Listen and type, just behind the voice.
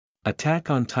Attack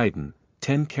on Titan,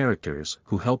 10 characters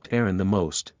who helped Eren the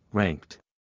most, ranked.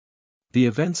 The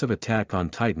events of Attack on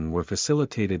Titan were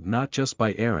facilitated not just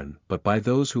by Eren but by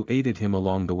those who aided him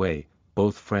along the way,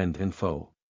 both friend and foe.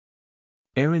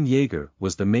 Eren Yeager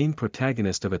was the main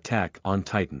protagonist of Attack on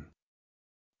Titan.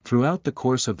 Throughout the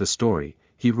course of the story,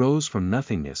 he rose from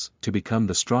nothingness to become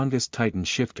the strongest Titan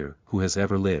shifter who has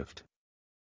ever lived.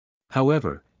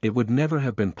 However, it would never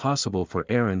have been possible for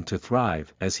Eren to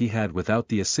thrive as he had without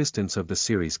the assistance of the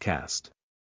series cast.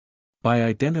 By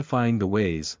identifying the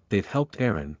ways they've helped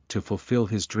Eren to fulfill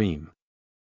his dream,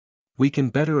 we can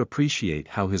better appreciate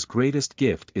how his greatest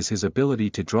gift is his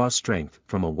ability to draw strength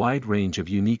from a wide range of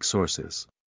unique sources.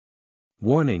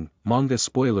 Warning, manga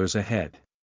spoilers ahead.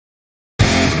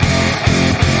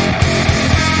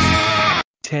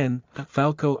 10.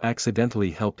 Falco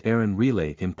accidentally helped Eren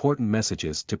relay important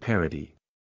messages to Parody.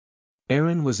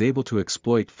 Eren was able to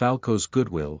exploit Falco's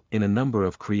goodwill in a number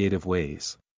of creative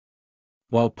ways.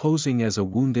 While posing as a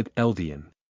wounded Eldian,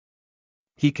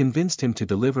 he convinced him to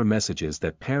deliver messages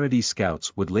that Parody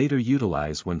scouts would later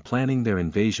utilize when planning their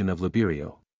invasion of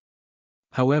Liberio.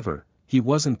 However, he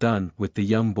wasn't done with the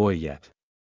young boy yet.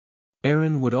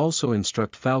 Eren would also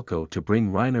instruct Falco to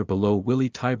bring Reiner below Willy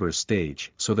Tybur's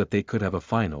stage so that they could have a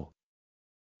final,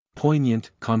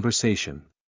 poignant conversation.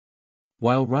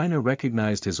 While Reiner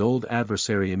recognized his old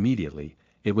adversary immediately,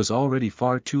 it was already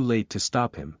far too late to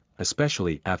stop him,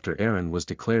 especially after Eren was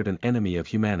declared an enemy of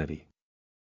humanity.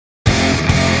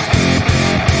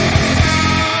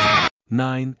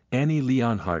 9. Annie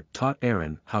Leonhardt taught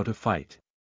Eren how to fight.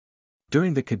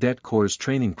 During the Cadet Corps'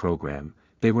 training program,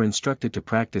 they were instructed to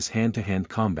practice hand-to-hand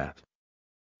combat.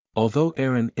 Although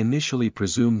Eren initially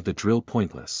presumed the drill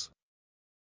pointless,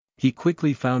 he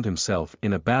quickly found himself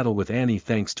in a battle with Annie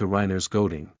thanks to Reiner's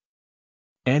goading.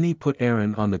 Annie put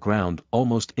Eren on the ground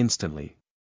almost instantly.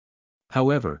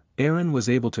 However, Eren was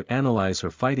able to analyze her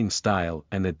fighting style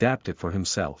and adapt it for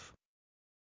himself.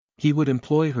 He would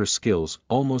employ her skills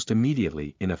almost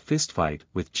immediately in a fistfight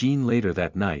with Jean later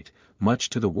that night, much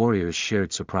to the warriors'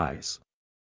 shared surprise.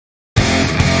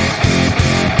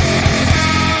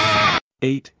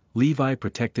 8. Levi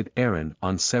protected Eren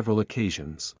on several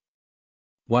occasions.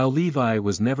 While Levi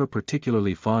was never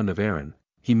particularly fond of Eren,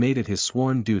 he made it his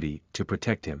sworn duty to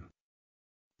protect him.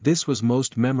 This was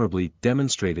most memorably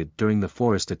demonstrated during the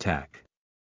forest attack,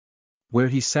 where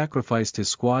he sacrificed his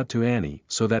squad to Annie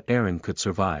so that Eren could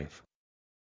survive.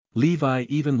 Levi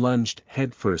even lunged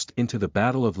headfirst into the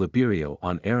Battle of Liberio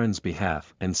on Eren's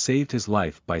behalf and saved his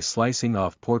life by slicing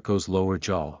off Porco's lower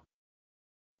jaw.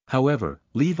 However,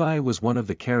 Levi was one of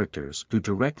the characters who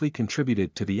directly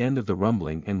contributed to the end of the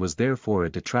rumbling and was therefore a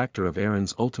detractor of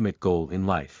Eren's ultimate goal in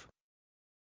life.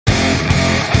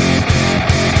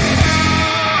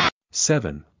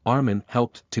 7. Armin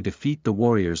helped to defeat the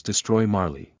warriors destroy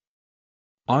Marley.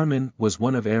 Armin was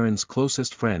one of Eren's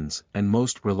closest friends and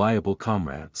most reliable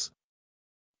comrades.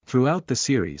 Throughout the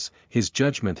series, his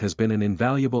judgment has been an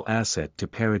invaluable asset to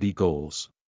Parody goals.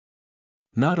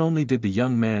 Not only did the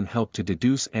young man help to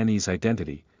deduce Annie's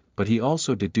identity, but he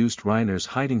also deduced Reiner's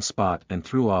hiding spot and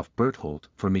threw off Berthold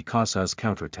for Mikasa's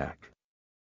counterattack.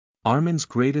 Armin's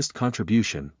greatest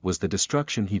contribution was the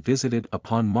destruction he visited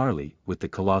upon Marley with the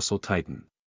Colossal Titan.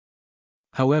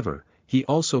 However, he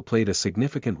also played a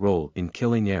significant role in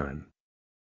killing Eren.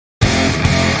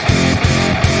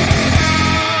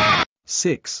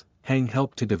 6. Hang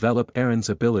helped to develop Eren's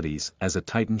abilities as a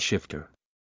Titan shifter.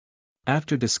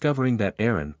 After discovering that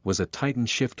Eren was a Titan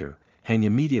shifter, Hang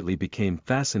immediately became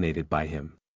fascinated by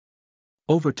him.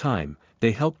 Over time,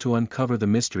 they helped to uncover the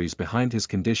mysteries behind his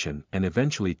condition and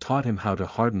eventually taught him how to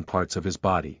harden parts of his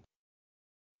body.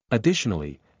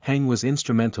 Additionally, Hang was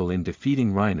instrumental in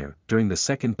defeating Reiner during the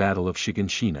Second Battle of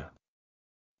Shiganshina.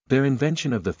 Their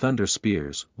invention of the Thunder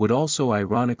Spears would also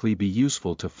ironically be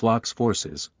useful to Floch's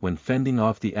forces when fending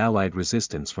off the Allied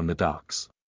resistance from the docks.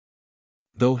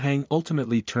 Though Hang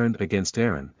ultimately turned against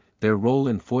Eren, their role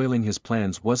in foiling his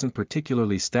plans wasn't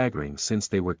particularly staggering since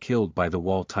they were killed by the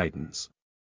Wall Titans.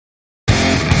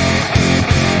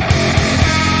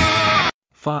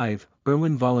 5.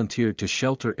 Erwin volunteered to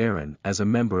shelter Eren as a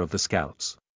member of the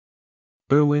Scouts.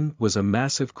 Erwin was a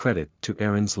massive credit to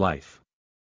Eren's life.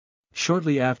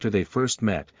 Shortly after they first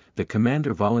met, the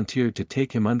commander volunteered to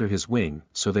take him under his wing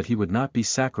so that he would not be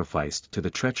sacrificed to the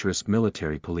treacherous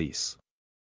military police.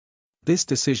 This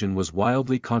decision was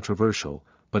wildly controversial,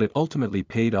 but it ultimately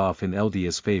paid off in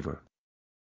Eldia's favor.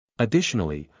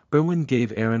 Additionally, Erwin gave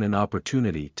Eren an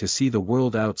opportunity to see the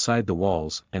world outside the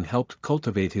walls and helped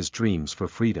cultivate his dreams for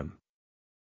freedom.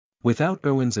 Without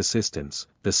Erwin's assistance,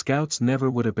 the Scouts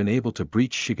never would have been able to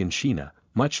breach Shiganshina,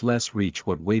 much less reach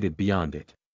what waited beyond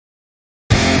it.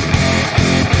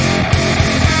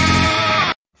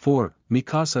 4.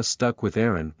 Mikasa stuck with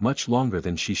Eren much longer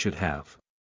than she should have.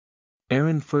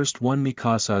 Eren first won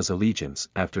Mikasa's allegiance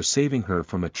after saving her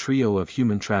from a trio of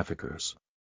human traffickers.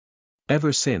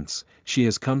 Ever since, she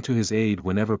has come to his aid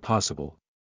whenever possible.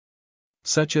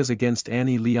 Such as against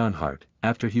Annie Leonhardt,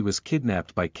 after he was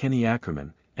kidnapped by Kenny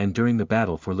Ackerman, and during the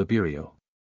battle for Liberio.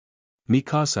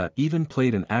 Mikasa even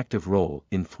played an active role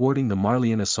in thwarting the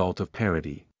Marleyan assault of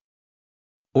Parody.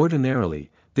 Ordinarily,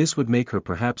 this would make her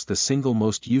perhaps the single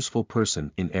most useful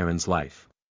person in Eren's life.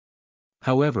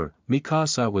 However,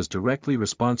 Mikasa was directly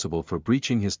responsible for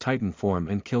breaching his Titan form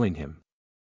and killing him.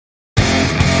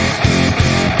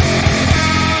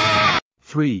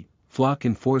 3. Floch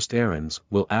enforced Eren's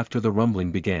will after the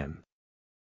rumbling began.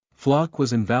 Floch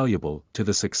was invaluable to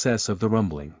the success of the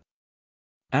rumbling.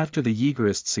 After the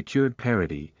Yeagerists secured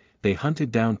Parody, they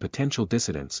hunted down potential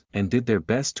dissidents and did their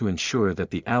best to ensure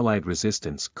that the Allied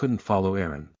resistance couldn't follow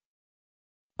Eren.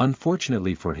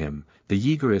 Unfortunately for him, the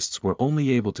Yeagerists were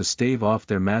only able to stave off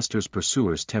their master's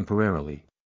pursuers temporarily.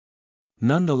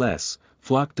 Nonetheless,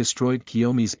 Floch destroyed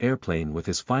Kiyomi's airplane with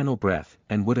his final breath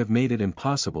and would have made it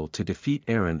impossible to defeat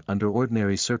Eren under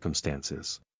ordinary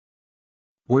circumstances.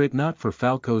 Were it not for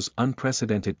Falco's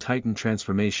unprecedented Titan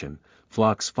transformation,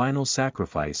 Floch's final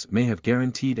sacrifice may have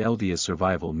guaranteed Eldia's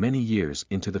survival many years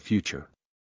into the future.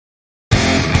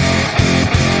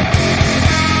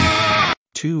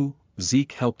 2.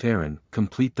 Zeke helped Eren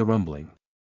complete the rumbling.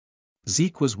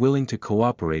 Zeke was willing to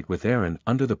cooperate with Eren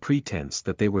under the pretense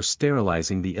that they were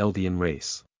sterilizing the Eldian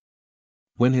race.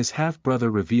 When his half-brother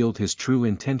revealed his true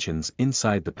intentions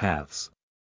inside the paths,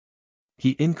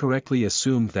 he incorrectly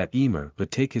assumed that Ymir would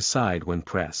take his side when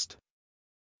pressed.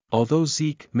 Although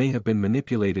Zeke may have been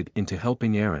manipulated into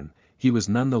helping Eren, he was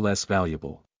nonetheless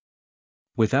valuable.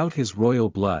 Without his royal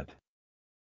blood,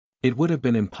 it would have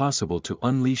been impossible to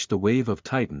unleash the wave of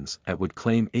Titans that would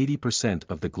claim 80%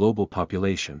 of the global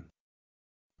population.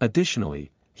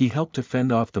 Additionally, he helped to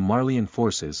fend off the Marleyan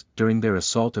forces during their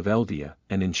assault of Eldia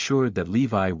and ensured that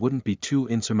Levi wouldn't be too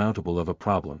insurmountable of a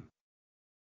problem.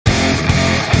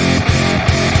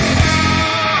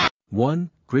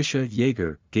 1. Grisha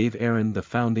Yeager gave Eren the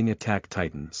founding attack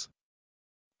Titans.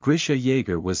 Grisha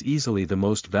Yeager was easily the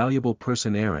most valuable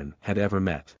person Eren had ever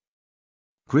met.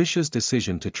 Grisha's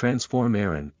decision to transform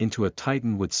Eren into a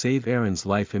Titan would save Eren's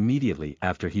life immediately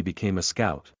after he became a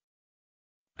scout,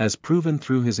 as proven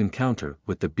through his encounter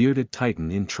with the bearded Titan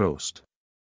in Trost.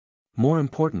 More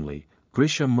importantly,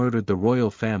 Grisha murdered the royal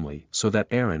family so that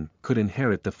Eren could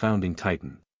inherit the founding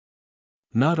Titan.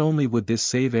 Not only would this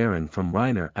save Eren from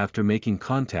Reiner after making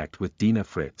contact with Dina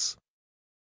Fritz,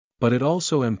 but it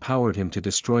also empowered him to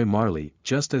destroy Marley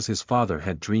just as his father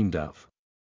had dreamed of.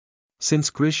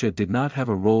 Since Grisha did not have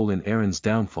a role in Eren's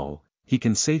downfall, he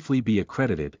can safely be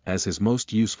accredited as his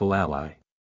most useful ally.